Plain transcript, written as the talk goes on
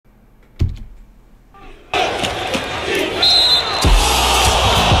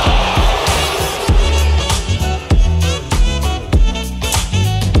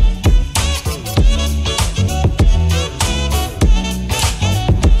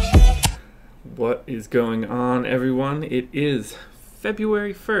What is going on, everyone? It is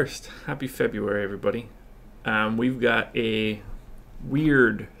February 1st. Happy February, everybody. We've got a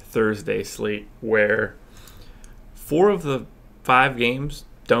weird Thursday slate where 4 of the 5 games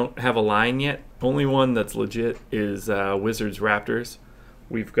don't have a line yet. Only one that's legit is Wizards-Raptors.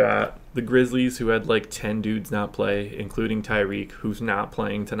 We've got the Grizzlies, who had like 10 dudes not play, including Tyreek, who's not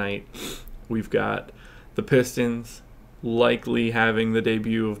playing tonight. We've got the Pistons likely having the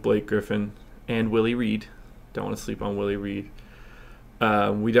debut of Blake Griffin and Willie Reed. Don't want to sleep on Willie Reed.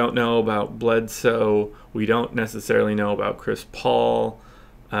 We don't know about Bledsoe. We don't necessarily know about Chris Paul.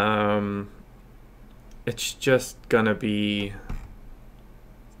 It's just going to be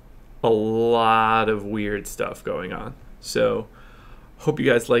a lot of weird stuff going on. So hope you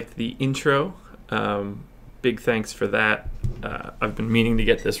guys liked the intro. Big thanks for that. I've been meaning to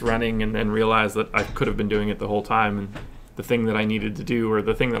get this running and then realized that I could have been doing it the whole time, and the thing that I needed to do, or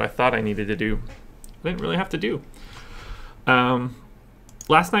the thing that I thought I needed to do, I didn't really have to do.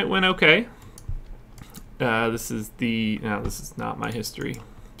 Last night went okay. This is not my history.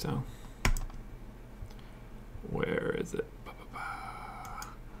 So where is it?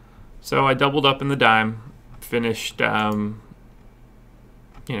 So I doubled up in the dime, finished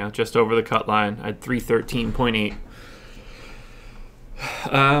just over the cut line. I had 313.8.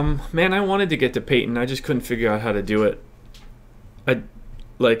 Man, I wanted to get to Peyton. I just couldn't figure out how to do it.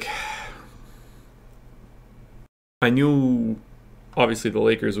 I knew obviously the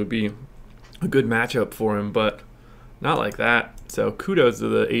Lakers would be a good matchup for him, but not like that. So kudos to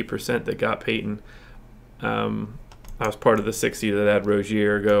the 8% that got Peyton. I was part of the 60 that had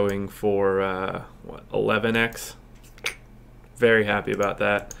Rozier going for 11x. Very happy about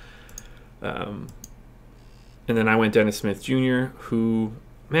that. And then I went Dennis Smith Jr., who,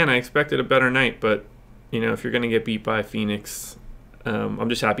 man, I expected a better night, but if you're going to get beat by Phoenix, I'm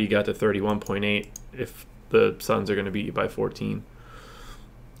just happy you got to 31.8 if the Suns are going to beat you by 14.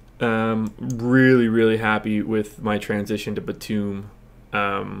 Really, really happy with my transition to Batum.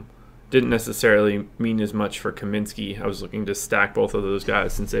 Didn't necessarily mean as much for Kaminsky. I was looking to stack both of those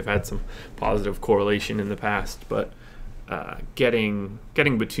guys since they've had some positive correlation in the past, but getting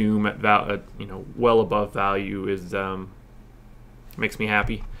Batum at well above value is makes me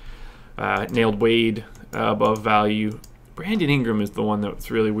happy. Nailed Wade above value. Brandon Ingram is the one that's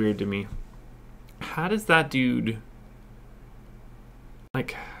really weird to me. How does that dude, I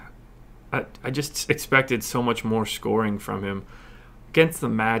just expected so much more scoring from him. Against the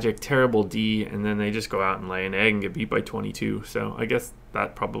Magic, terrible D, and then they just go out and lay an egg and get beat by 22. So I guess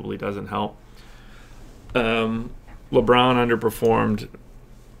that probably doesn't help. LeBron underperformed.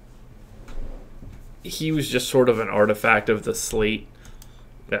 He was just sort of an artifact of the slate.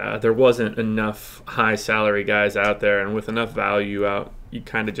 There wasn't enough high salary guys out there, and with enough value out, you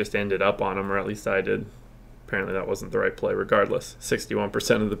kind of just ended up on them, or at least I did. Apparently that wasn't the right play regardless.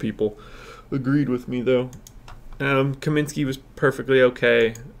 61% of the people agreed with me, though. Kaminsky was perfectly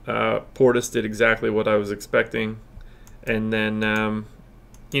okay. Portis did exactly what I was expecting. And then,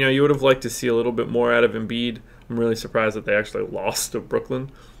 you would have liked to see a little bit more out of Embiid. I'm really surprised that they actually lost to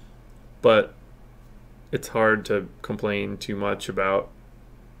Brooklyn. But it's hard to complain too much about,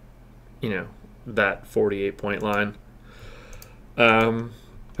 that 48-point line.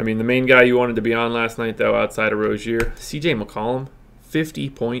 The main guy you wanted to be on last night, though, outside of Rozier, CJ McCollum,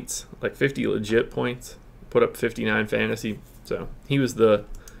 50 points, like 50 legit points. Put up 59 fantasy, so he's the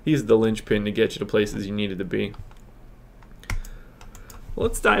linchpin to get you to places you needed to be.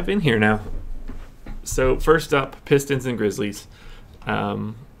 Let's dive in here now. So first up, Pistons and Grizzlies.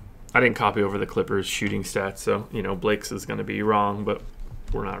 I didn't copy over the Clippers shooting stats, so Blake's is going to be wrong, but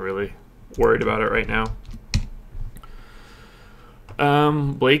we're not really worried about it right now.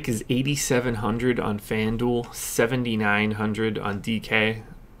 Blake is 8,700 on FanDuel, 7,900 on DK.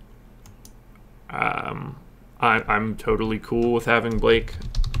 I'm totally cool with having Blake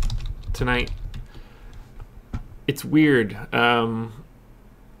tonight. It's weird. I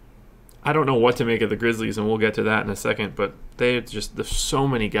don't know what to make of the Grizzlies, and we'll get to that in a second, but there's so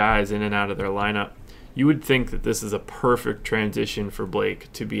many guys in and out of their lineup. You would think that this is a perfect transition for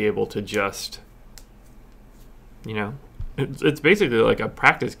Blake to be able to just, it's basically like a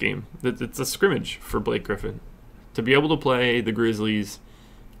practice game. It's a scrimmage for Blake Griffin. To be able to play the Grizzlies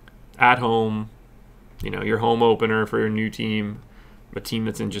at home, your home opener for your new team, a team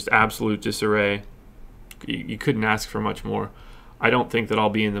that's in just absolute disarray. You couldn't ask for much more. I don't think that I'll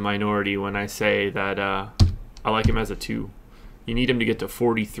be in the minority when I say that I like him as a 2. You need him to get to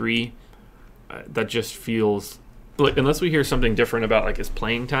 43. That just feels like, unless we hear something different about his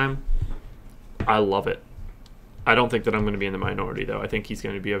playing time, I love it. I don't think that I'm going to be in the minority, though. I think he's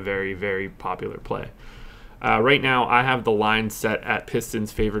going to be a very, very popular play. Right now, I have the line set at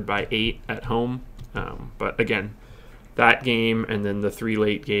Pistons favored by 8 at home. But again, that game and then the 3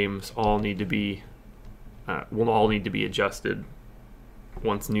 late games all need to be will all need to be adjusted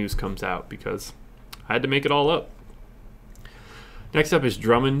once news comes out, because I had to make it all up. Next up is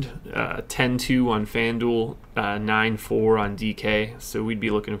Drummond, 10-2 on FanDuel, 9-4 on DK. So we'd be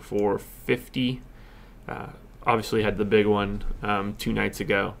looking for 50. Obviously had the big one 2 nights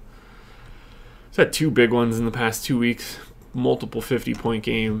ago. He's had 2 big ones in the past 2 weeks, multiple 50-point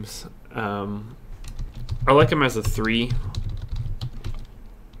games. I like him as a 3.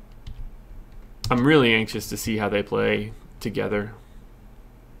 I'm really anxious to see how they play together.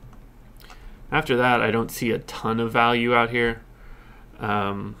 After that, I don't see a ton of value out here.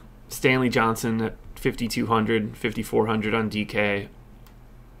 Stanley Johnson at 5,200, 5,400 on DK.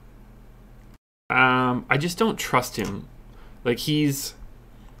 I just don't trust him. Like, he's...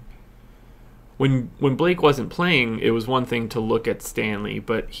 When Blake wasn't playing, it was one thing to look at Stanley,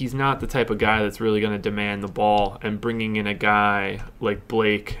 but he's not the type of guy that's really going to demand the ball, and bringing in a guy like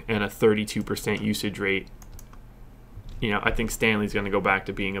Blake and a 32% usage rate, I think Stanley's going to go back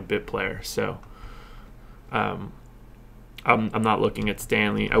to being a bit player. So I'm not looking at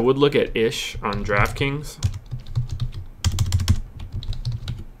Stanley. I would look at Ish on DraftKings.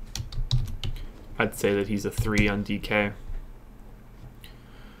 I'd say that he's a 3 on DK.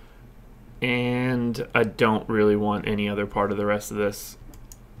 And I don't really want any other part of the rest of this.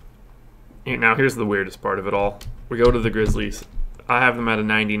 And now here's the weirdest part of it all. We go to the Grizzlies. I have them at a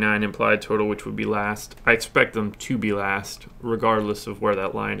 99 implied total, which would be last. I expect them to be last, regardless of where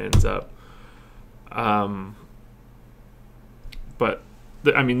that line ends up. But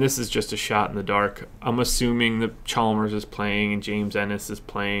this is just a shot in the dark. I'm assuming that Chalmers is playing and James Ennis is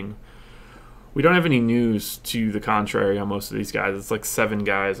playing. We don't have any news to the contrary on most of these guys. It's like 7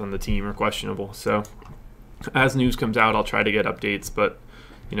 guys on the team are questionable. So as news comes out, I'll try to get updates. But,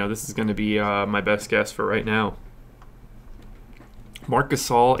 this is going to be my best guess for right now. Marc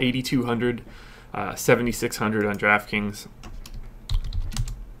Gasol, 8,200, 7,600 on DraftKings.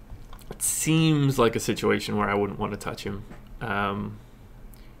 It seems like a situation where I wouldn't want to touch him.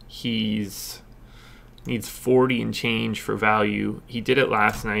 He's... needs 40 and change for value. He did it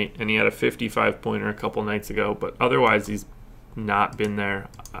last night, and he had a 55-pointer a couple nights ago, but otherwise he's not been there.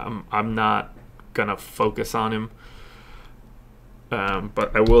 I'm not going to focus on him,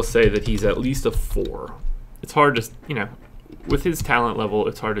 but I will say that he's at least a 4. It's hard to, with his talent level,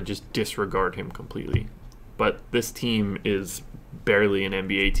 it's hard to just disregard him completely. But this team is barely an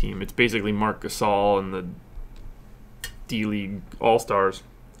NBA team. It's basically Marc Gasol and the D-League All-Stars.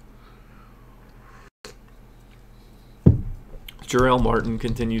 Jarrell Martin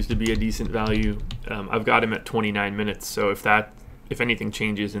continues to be a decent value. I've got him at 29 minutes, so if anything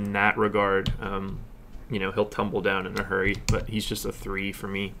changes in that regard, he'll tumble down in a hurry, but he's just a 3 for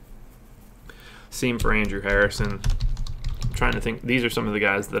me. Same for Andrew Harrison. I'm trying to think. These are some of the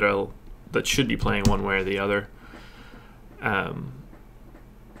guys that should be playing one way or the other.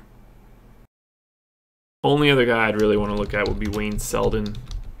 Only other guy I'd really want to look at would be Wayne Selden,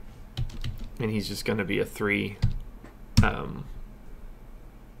 and he's just going to be a 3.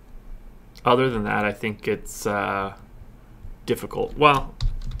 Other than that, I think it's difficult. Well,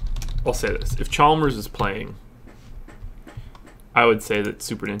 I'll say this. If Chalmers is playing, I would say that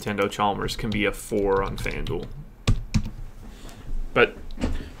Super Nintendo Chalmers can be a 4 on FanDuel. But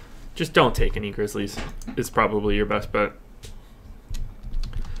just don't take any Grizzlies. It's probably your best bet.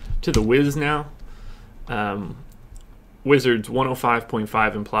 To the Wiz now. Wizards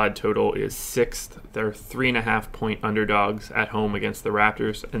 105.5 implied total is 6th. They're 3.5-point underdogs at home against the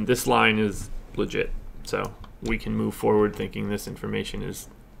Raptors, and this line is legit. So we can move forward thinking this information is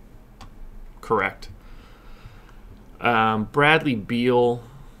correct. Bradley Beal,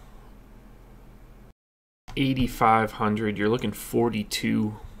 8,500. You're looking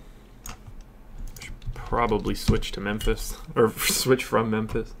 42. Should probably switch to Memphis, or switch from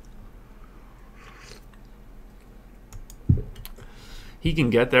Memphis. He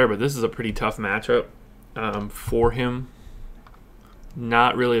can get there, but this is a pretty tough matchup for him.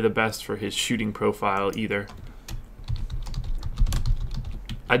 Not really the best for his shooting profile either.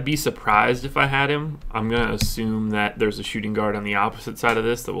 I'd be surprised if I had him. I'm going to assume that there's a shooting guard on the opposite side of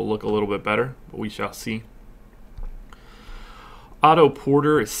this that will look a little bit better, but we shall see. Otto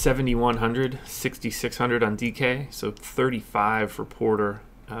Porter is 7,100, 6,600 on DK, so 35 for Porter.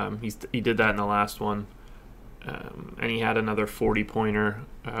 He did that in the last one. And he had another 40-pointer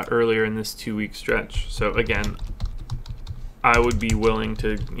earlier in this 2-week stretch. So again, I would be willing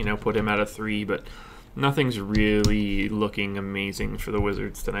to put him at a 3, but Nothing's really looking amazing for the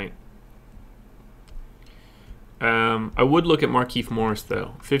Wizards tonight. I would look at Markieff Morris,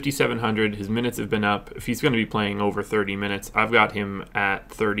 though. 5,700. His minutes have been up. If he's going to be playing over 30 minutes, I've got him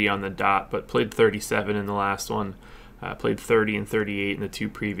at 30 on the dot, but played 37 in the last one. Played 30 and 38 in the 2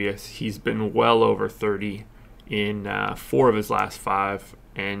 previous. He's been well over 30 in 4 of his last 5,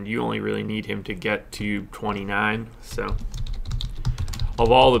 and you only really need him to get to 29. So,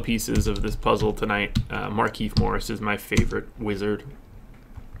 of all the pieces of this puzzle tonight, Markieff Morris is my favorite Wizard.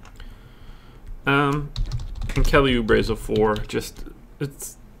 And Kelly Oubre is a 4. Just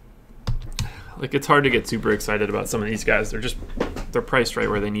it's hard to get super excited about some of these guys. They're priced right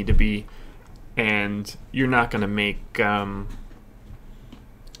where they need to be, and you're not gonna make a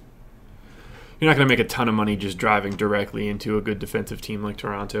ton of money just driving directly into a good defensive team like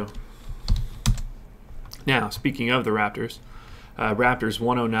Toronto. Now, speaking of the Raptors, Raptors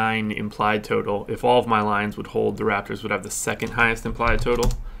 109 implied total. If all of my lines would hold, the Raptors would have the second highest implied total.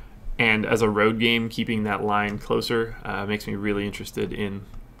 And as a road game, keeping that line closer makes me really interested in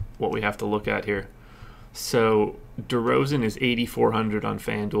what we have to look at here. So DeRozan is 8,400 on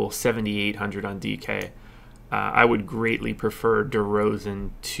FanDuel, 7,800 on DK. I would greatly prefer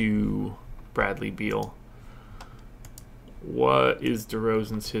DeRozan to Bradley Beal. What is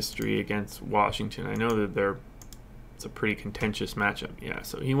DeRozan's history against Washington? I know that it's a pretty contentious matchup. Yeah,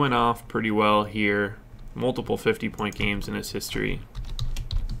 so he went off pretty well here. Multiple 50-point games in his history.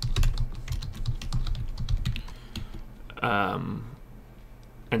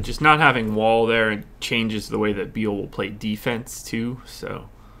 And just not having Wall there changes the way that Beal will play defense too. So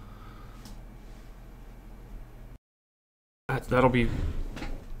that'll be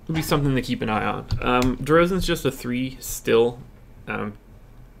something to keep an eye on. DeRozan's just a 3 still,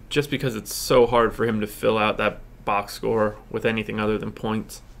 just because it's so hard for him to fill out that box score with anything other than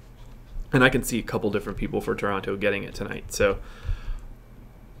points. And I can see a couple different people for Toronto getting it tonight. So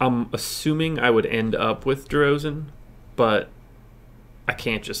I'm assuming I would end up with DeRozan, but I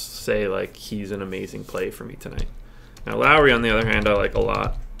can't just say like he's an amazing play for me tonight. Now Lowry, on the other hand, I like a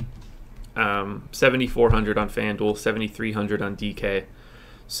lot. 7,400 on FanDuel, 7,300 on DK.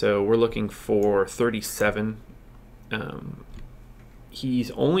 So we're looking for 37.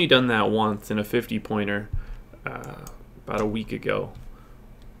 He's only done that once in a 50-pointer about a week ago.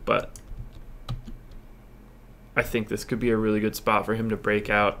 But I think this could be a really good spot for him to break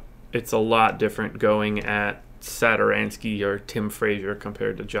out. It's a lot different going at Satoransky or Tim Frazier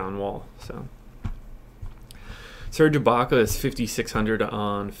compared to John Wall. So Serge Ibaka is 5,600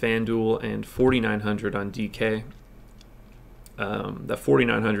 on FanDuel and 4,900 on DK. That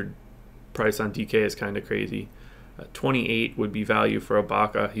 4,900 price on DK is kind of crazy. 28 would be value for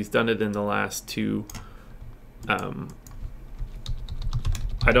Ibaka. He's done it in the last 2.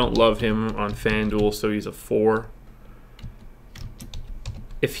 I don't love him on FanDuel, so he's a 4.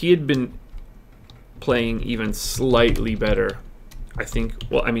 If he had been playing even slightly better, I think,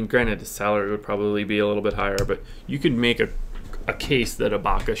 well, I mean, granted his salary would probably be a little bit higher, but you could make a case that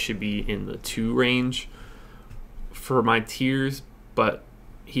Ibaka should be in the 2 range for my tiers, but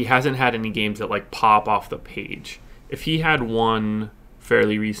he hasn't had any games that like pop off the page. If he had one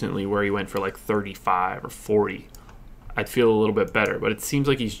fairly recently where he went for like 35 or 40, I'd feel a little bit better, but it seems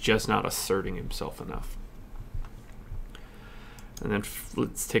like he's just not asserting himself enough. And then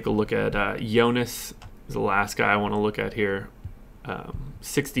let's take a look at Jonas, is the last guy I want to look at here.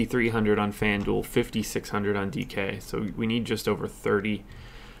 6,300 on FanDuel, 5,600 on DK. So we need just over 30.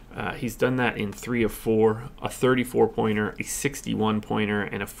 He's done that in 3 of 4, a 34-pointer, a 61-pointer,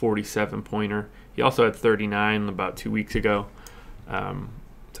 and a 47-pointer. He also had 39 about 2 weeks ago. So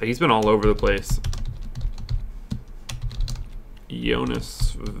he's been all over the place.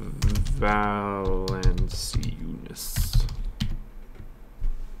 Jonas Valanciunas.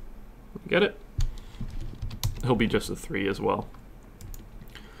 Get it? He'll be just a 3 as well.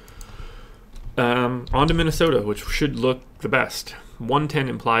 On to Minnesota, which should look the best. 110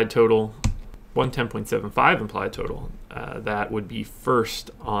 implied total, 110.75 implied total. That would be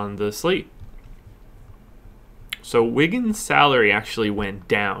first on the slate. So Wiggins' salary actually went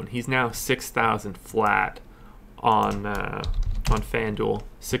down. He's now 6,000 flat on FanDuel,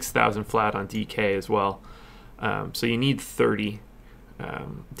 6,000 flat on DK as well. So you need 30.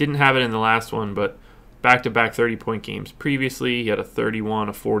 Didn't have it in the last one, but back-to-back 30-point games previously. He had a 31,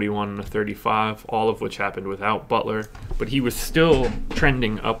 a 41, and a 35, all of which happened without Butler. But he was still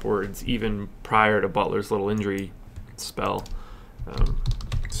trending upwards even prior to Butler's little injury spell.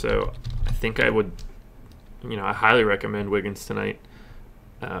 So I think I would, I highly recommend Wiggins tonight.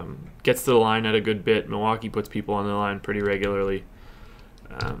 Gets to the line at a good bit. Milwaukee puts people on the line pretty regularly.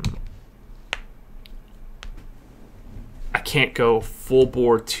 can't go full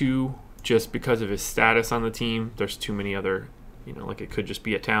bore 2 just because of his status on the team. There's too many other, you know, like it could just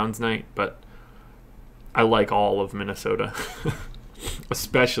be a Towns night, but I like all of Minnesota,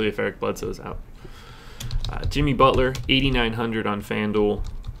 especially if Eric Bledsoe's out. Jimmy Butler, 8,900 on FanDuel,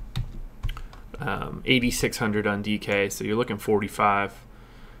 8,600 on DK, so you're looking 45.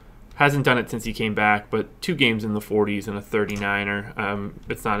 Hasn't done it since he came back, but 2 games in the 40s and a 39er.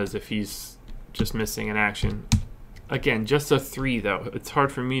 It's not as if he's just missing in action. Again, just a 3, though. It's hard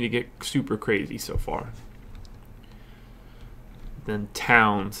for me to get super crazy so far. Then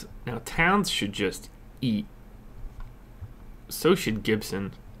Towns. Now, Towns should just eat. So should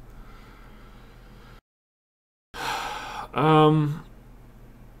Gibson.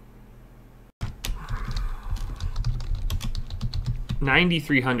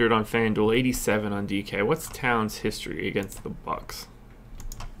 9,300 on FanDuel, 87 on DK. What's Towns' history against the Bucks?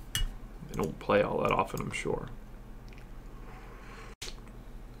 They don't play all that often, I'm sure.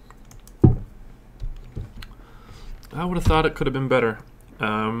 I would have thought it could have been better.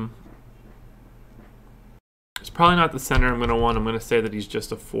 It's probably not the center I'm going to want. I'm going to say that he's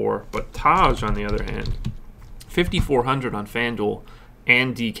just a 4. But Taj, on the other hand, 5,400 on FanDuel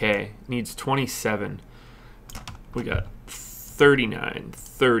and DK. Needs 27. We got 39,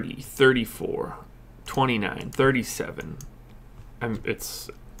 30, 34, 29, 37. It's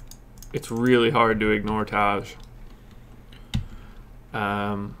really hard to ignore Taj.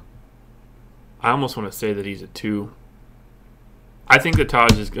 I almost want to say that he's a 2. I think that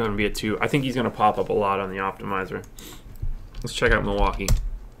Taj is going to be a 2. I think he's going to pop up a lot on the optimizer. Let's check out Milwaukee.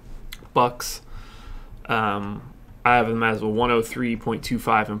 Bucks. I have them as a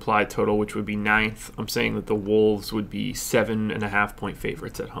 103.25 implied total, which would be 9th. I'm saying that the Wolves would be 7.5-point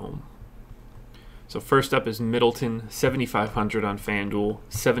favorites at home. So first up is Middleton, 7,500 on FanDuel,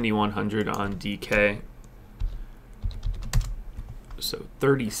 7,100 on DK. So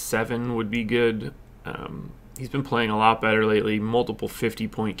 37 would be good. He's been playing a lot better lately, multiple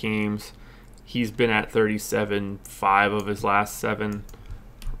 50-point games. He's been at 37, 5 of his last 7.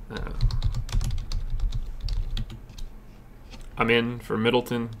 I'm in for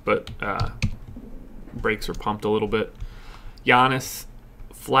Middleton, but brakes are pumped a little bit. Giannis,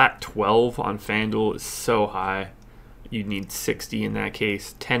 flat 12 on FanDuel is so high. You'd need 60 in that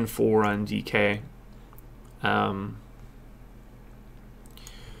case. 10-4 on DK.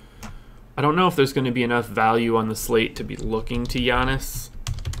 I don't know if there's going to be enough value on the slate to be looking to Giannis.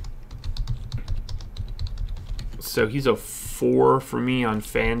 So he's a 4 for me on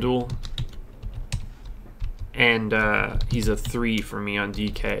FanDuel. And he's a 3 for me on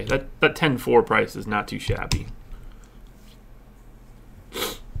DK. That 10-4 price is not too shabby.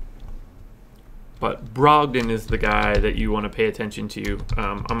 But Brogdon is the guy that you want to pay attention to.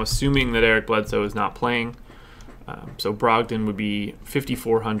 I'm assuming that Eric Bledsoe is not playing. So Brogdon would be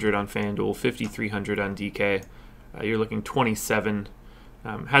 5,400 on FanDuel, 5,300 on DK. You're looking 27.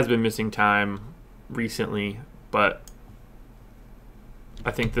 Has been missing time recently, but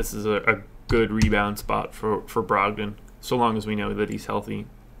I think this is a good rebound spot for Brogdon, so long as we know that he's healthy.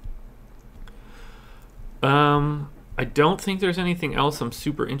 I don't think there's anything else I'm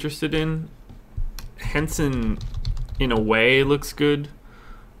super interested in. Henson, in a way, looks good.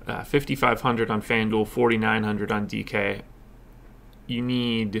 5,500 on FanDuel, 4,900 on DK. You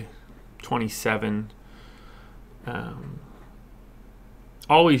need 27.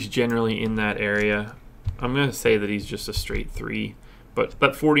 Always generally in that area. I'm going to say that he's just a straight 3. But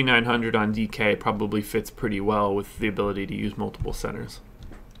that 4,900 on DK probably fits pretty well with the ability to use multiple centers.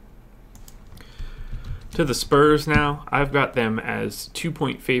 To the Spurs now. I've got them as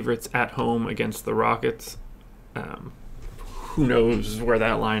 2-point favorites at home against the Rockets. Who knows where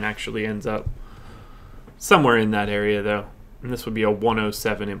that line actually ends up. Somewhere in that area, though. And this would be a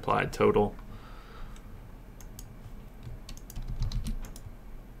 107 implied total.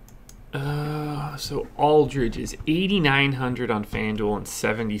 So Aldridge is 8,900 on FanDuel and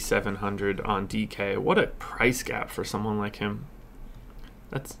 7,700 on DK. What a price gap for someone like him.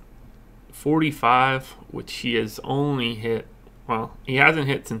 That's 45, which he has only hit. Well, he hasn't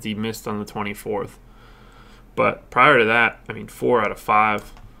hit since he missed on the 24th. But prior to that, I mean, 4 out of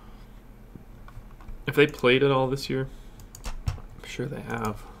 5. If they played it all this year, I'm sure they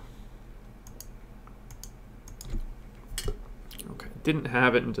have. Okay, didn't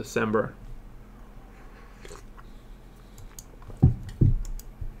have it in December.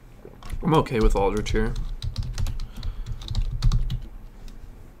 I'm okay with Aldridge here.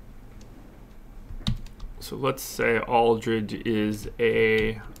 So let's say Aldridge is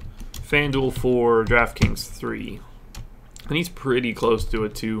a FanDuel 4, DraftKings 3. And he's pretty close to a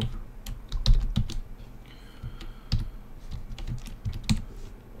 2.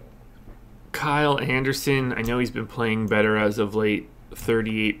 Kyle Anderson, I know he's been playing better as of late.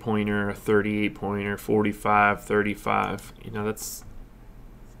 38-pointer, 38-pointer, 45, 35. You know,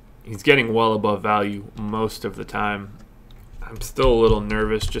 he's getting well above value most of the time. I'm still a little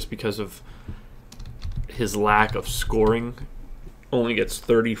nervous just because of his lack of scoring. Only gets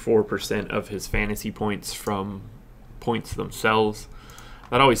 34% of his fantasy points from points themselves.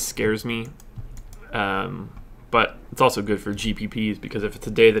 That always scares me. But it's also good for GPPs because if it's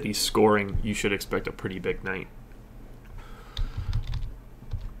a day that he's scoring, you should expect a pretty big night.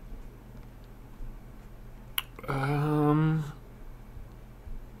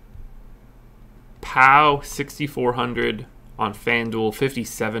 Pow 6,400 on FanDuel,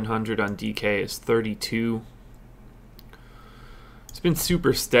 5,700 on DK is 32. It's been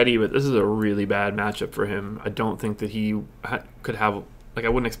super steady, but this is a really bad matchup for him. I don't think that he could have, I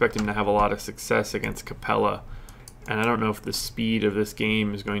wouldn't expect him to have a lot of success against Capella. And I don't know if the speed of this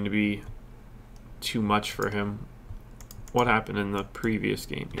game is going to be too much for him. What happened in the previous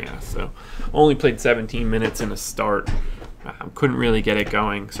game? Yeah, so only played 17 minutes in a start. Couldn't really get it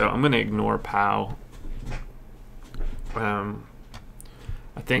going, so I'm going to ignore Pow. I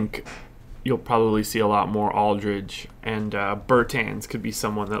think you'll probably see a lot more Aldridge, and Bertans could be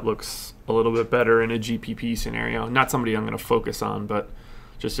someone that looks a little bit better in a GPP scenario. Not somebody I'm going to focus on, but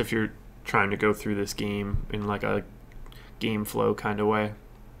just if you're trying to go through this game in like a game flow kind of way.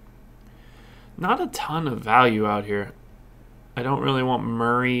 Not a ton of value out here. I don't really want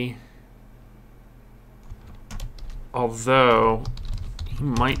Murray, although he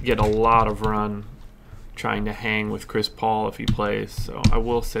might get a lot of run trying to hang with Chris Paul if he plays, so I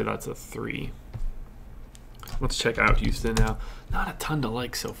will say that's a 3. Let's check out Houston now. Not a ton to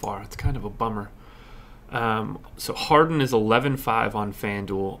like so far. It's kind of a bummer. So Harden is 11.5 on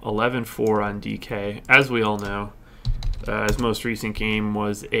FanDuel, 11.4 on DK. As we all know, his most recent game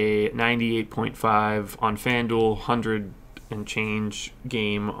was a 98.5 on FanDuel, 100 and change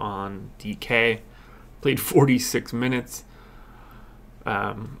game on DK. Played 46 minutes.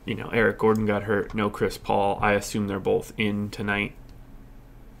 You know, Eric Gordon got hurt. No Chris Paul. I assume they're both in tonight.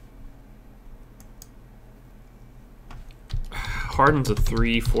 Harden's a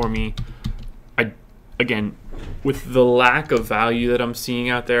 3 for me. Again, with the lack of value that I'm seeing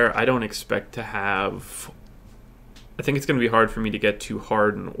out there, I don't expect to have... I think it's going to be hard for me to get to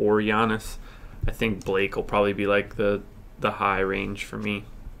Harden or Giannis. I think Blake will probably be like the high range for me.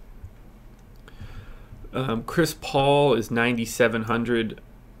 Chris Paul is 9,700.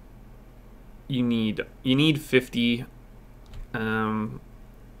 You need 50. Coming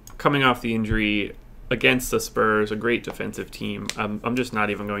off the injury against the Spurs, a great defensive team. I'm just not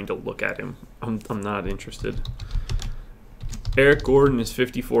even going to look at him. I'm not interested. Eric Gordon is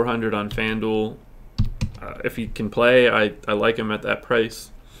 5,400 on FanDuel. If he can play, I like him at that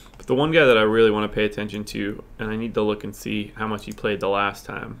price. But the one guy that I really want to pay attention to, and I need to look and see how much he played the last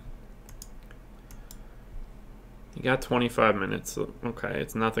time. He got 25 minutes. Okay,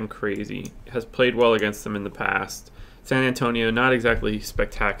 it's nothing crazy. Has played well against them in the past. San Antonio, not exactly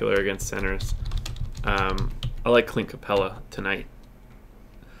spectacular against centers. I like Clint Capella tonight.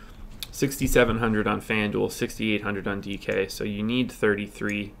 6,700 on FanDuel, 6,800 on DK. So you need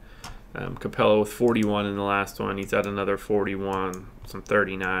 33. Capella with 41 in the last one. He's at another 41, some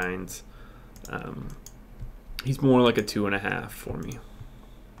 39s. He's more like a 2.5 for me.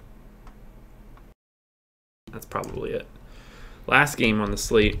 That's probably it. Last game on the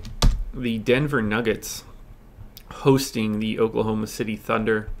slate, the Denver Nuggets hosting the Oklahoma City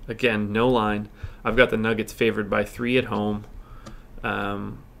Thunder. Again, no line. I've got the Nuggets favored by 3 at home.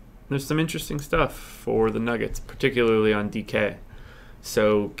 There's some interesting stuff for the Nuggets, particularly on DK.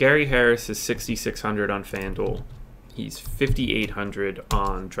 So Gary Harris is 6,600 on FanDuel. He's 5,800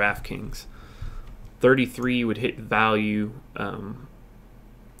 on DraftKings. 33 would hit value.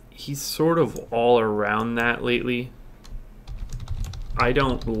 He's sort of all around that lately. I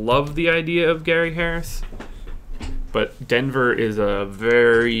don't love the idea of Gary Harris, but Denver is a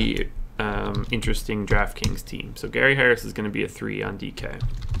very interesting DraftKings team. So Gary Harris is going to be a 3 on DK.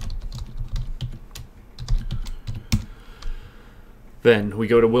 Then we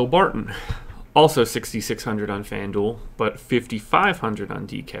go to Will Barton, also 6,600 on FanDuel, but 5,500 on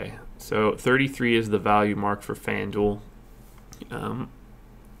DK. So 33 is the value mark for FanDuel.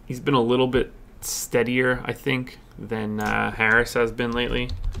 He's been a little bit steadier, I think, than Harris has been lately,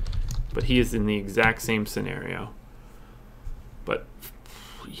 but he is in the exact same scenario. But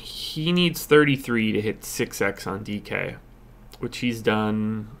he needs 33 to hit 6x on DK, which he's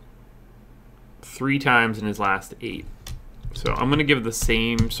done 3 times in his last 8. So I'm going to give the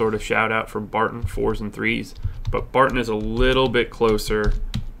same sort of shout out for Barton, 4s and 3s, but Barton is a little bit closer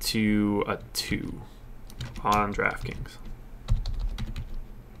to a 2 on DraftKings.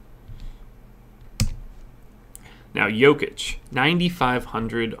 Now Jokic,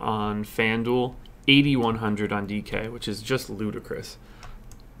 9,500 on FanDuel, 8,100 on DK, which is just ludicrous.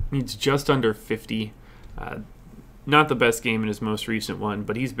 He's just under 50. Not the best game in his most recent one,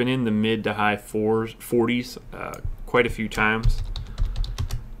 but he's been in the mid to high 40s quite a few times.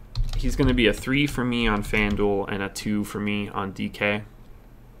 He's going to be a 3 for me on FanDuel and a 2 for me on DK.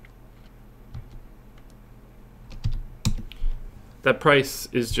 That price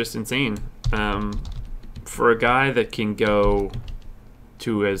is just insane. For a guy that can go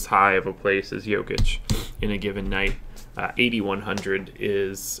to as high of a place as Jokic in a given night, 8,100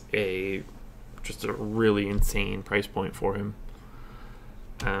 is just a really insane price point for him.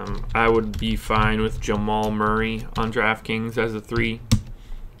 I would be fine with Jamal Murray on DraftKings as a 3.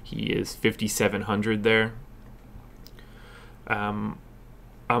 He is 5,700 there. I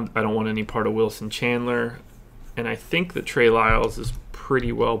don't want any part of Wilson Chandler, and I think that Trey Lyles is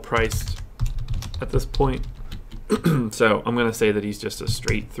pretty well priced at this point. So I'm going to say that he's just a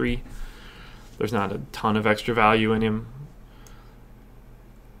straight 3. There's not a ton of extra value in him.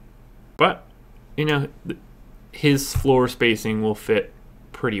 But, you know, his floor spacing will fit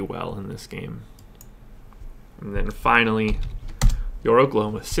pretty well in this game. And then finally, your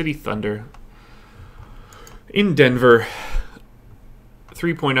Oklahoma City Thunder in Denver.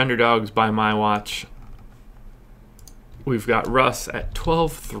 3-point underdogs by my watch. We've got Russ at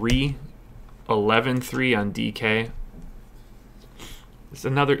 12-3. 11-3 on DK. It's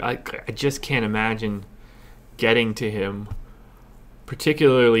another. I just can't imagine getting to him,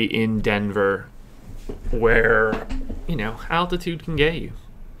 particularly in Denver, where, you know, altitude can get you.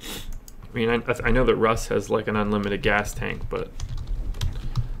 I mean, I know that Russ has like an unlimited gas tank, but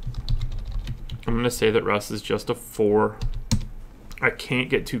I'm going to say that Russ is just a 4. I can't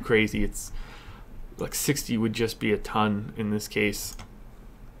get too crazy. It's like 60 would just be a ton in this case.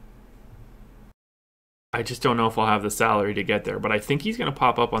 I just don't know if I'll have the salary to get there, but I think he's going to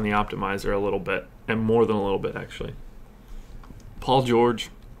pop up on the optimizer a little bit, and more than a little bit, actually. Paul George,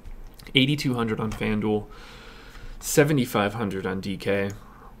 8,200 on FanDuel, 7,500 on DK.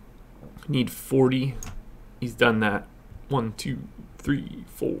 Need 40. He's done that 1, 2, 3,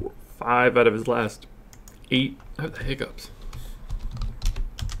 4, 5 out of his last 8. I have the hiccups.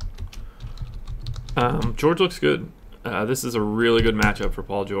 George looks good. This is a really good matchup for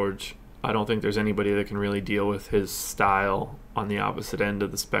Paul George. I don't think there's anybody that can really deal with his style on the opposite end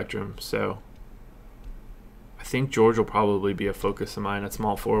of the spectrum. So I think George will probably be a focus of mine at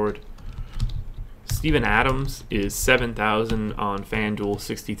small forward. Steven Adams is 7,000 on FanDuel,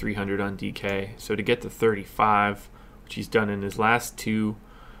 6,300 on DK. So to get to 35, which he's done in his last 2,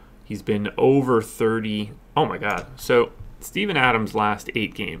 he's been over 30. Oh my God. So Steven Adams' last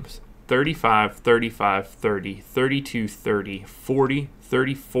 8 games, 35, 35, 30, 32, 30, 40,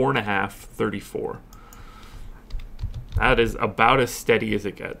 34.5, 34. That is about as steady as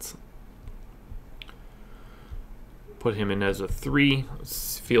it gets. Put him in as a 3.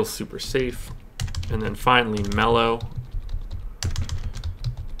 Feels super safe. And then finally, Melo.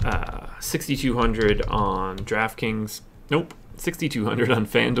 6,200 on DraftKings. Nope. 6,200 on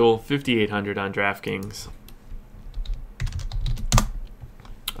FanDuel. 5,800 on DraftKings.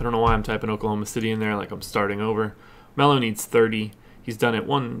 I don't know why I'm typing Oklahoma City in there like I'm starting over. Melo needs 30. He's done it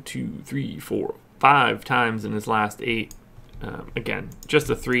 1, 2, 3, 4, 5 times in his last 8. Again, just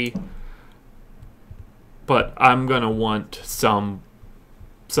a 3. But I'm going to want some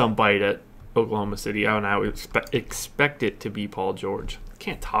bite at Oklahoma City, and I would expect it to be Paul George. I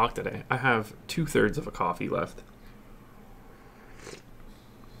can't talk today. I have 2/3 of a coffee left.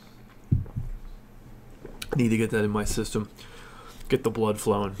 I need to get that in my system. Get the blood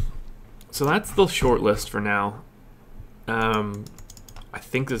flowing. So that's the short list for now. I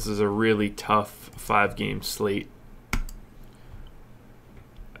think this is a really tough 5-game slate.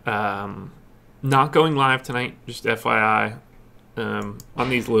 Not going live tonight, just FYI. On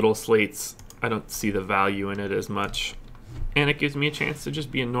these little slates, I don't see the value in it as much. And it gives me a chance to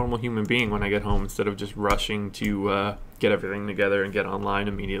just be a normal human being when I get home instead of just rushing to get everything together and get online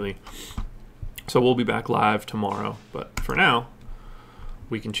immediately. So we'll be back live tomorrow. But for now,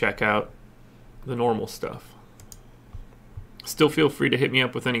 we can check out the normal stuff. Still feel free to hit me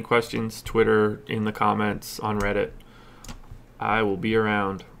up with any questions, Twitter, in the comments, on Reddit. I will be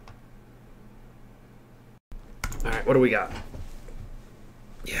around. All right, what do we got?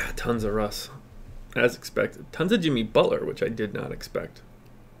 Yeah, tons of Russ, as expected. Tons of Jimmy Butler, which I did not expect.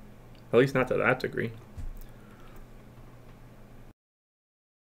 At least not to that degree.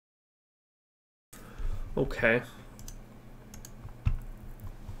 Okay.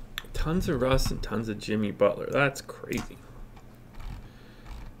 Tons of Russ and tons of Jimmy Butler. That's crazy.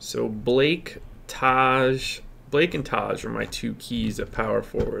 So Blake and Taj are my two keys at power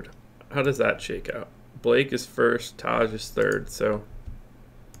forward. How does that shake out? Blake is first, Taj is third, so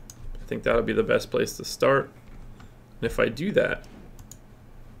I think that'll be the best place to start. And if I do that,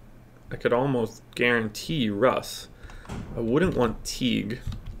 I could almost guarantee Russ. I wouldn't want Teague.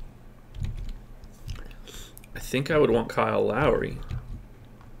 I think I would want Kyle Lowry.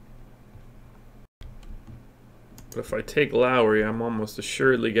 But if I take Lowry, I'm almost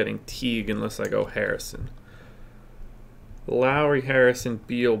assuredly getting Teague unless I go Harrison. Lowry, Harrison,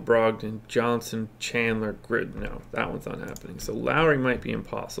 Beal, Brogdon, Johnson, Chandler, Grid. No, that one's not happening. So Lowry might be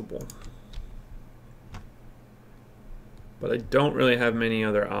impossible. But I don't really have many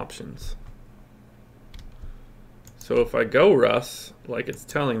other options. So if I go Russ, like it's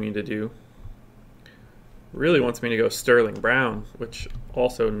telling me to do, really wants me to go Sterling Brown, which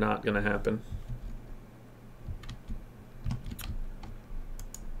also not going to happen.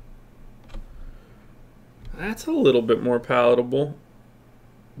 That's a little bit more palatable.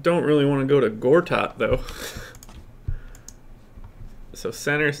 Don't really want to go to Gortat, though. So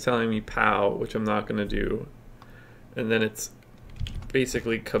center's telling me Powell, which I'm not going to do. And then it's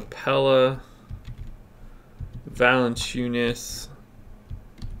basically Capella, Valanciunas.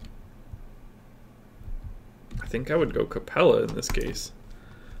 I think I would go Capella in this case.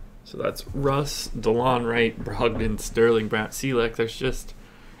 So that's Russ, DeLon Wright, Brogdon, Sterling Brown. See, like there's just...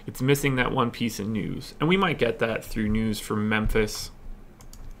 it's missing that one piece of news. And we might get that through news from Memphis.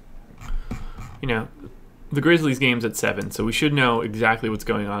 You know, the Grizzlies game's at 7, so we should know exactly what's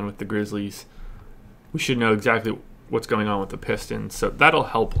going on with the Grizzlies. We should know exactly what's going on with the Pistons, so that'll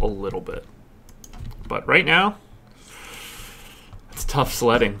help a little bit. But right now, it's tough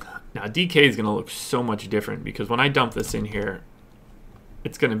sledding. Now, DK is going to look so much different because when I dump this in here,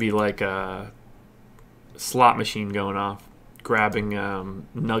 it's going to be like a slot machine going off, grabbing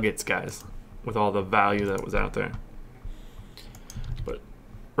Nuggets guys with all the value that was out there. But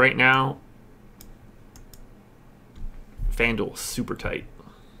right now, FanDuel is super tight.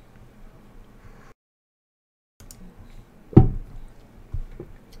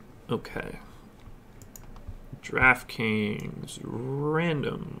 Okay. DraftKings,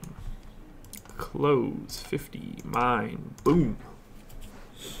 random, close, 50, mine, boom.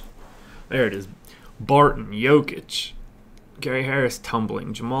 There it is. Barton, Jokic, Gary Harris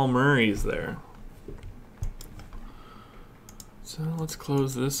tumbling, Jamal Murray is there. So let's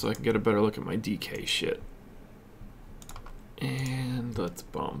close this so I can get a better look at my DK shit. And let's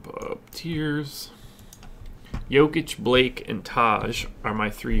bump up tiers. Jokic, Blake, and Taj are my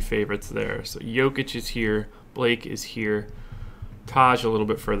three favorites there. So Jokic is here, Blake is here, Taj a little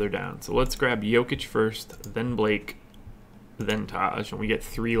bit further down. So let's grab Jokic first, then Blake, then Taj, and we get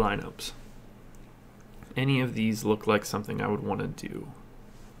 3 lineups. Any of these look like something I would want to do.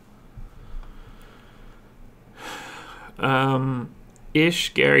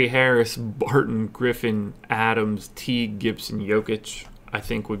 Ish, Gary Harris, Barton, Griffin, Adams, Teague, Gibson, Jokic, I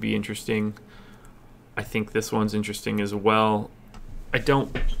think would be interesting. I think this one's interesting as well. I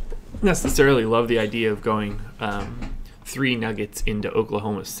don't necessarily love the idea of going 3 Nuggets into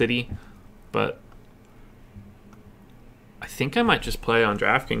Oklahoma City, but I think I might just play on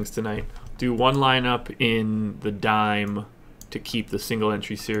DraftKings tonight. Do one lineup in the dime to keep the single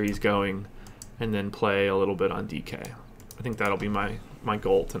entry series going, and then play a little bit on DK. I think that'll be my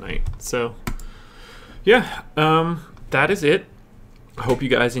goal tonight. So yeah, that is it. I hope you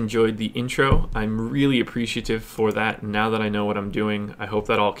guys enjoyed the intro. I'm really appreciative for that. Now that I know what I'm doing, I hope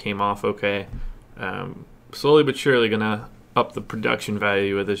that all came off okay. Slowly but surely gonna up the production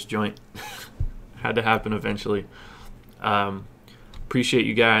value of this joint. Had to happen eventually. Appreciate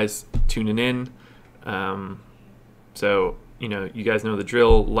you guys tuning in. So, you know, you guys know the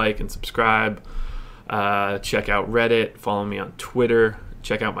drill. Like and subscribe. Check out Reddit. Follow me on Twitter.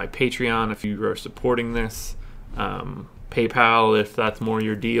 Check out my Patreon if you are supporting this. PayPal if that's more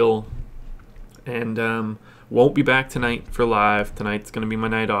your deal. And won't be back tonight for live. Tonight's going to be my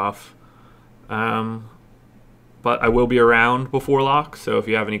night off. But I will be around before lock, so if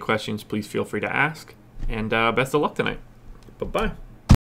you have any questions, please feel free to ask. And best of luck tonight. Bye-bye.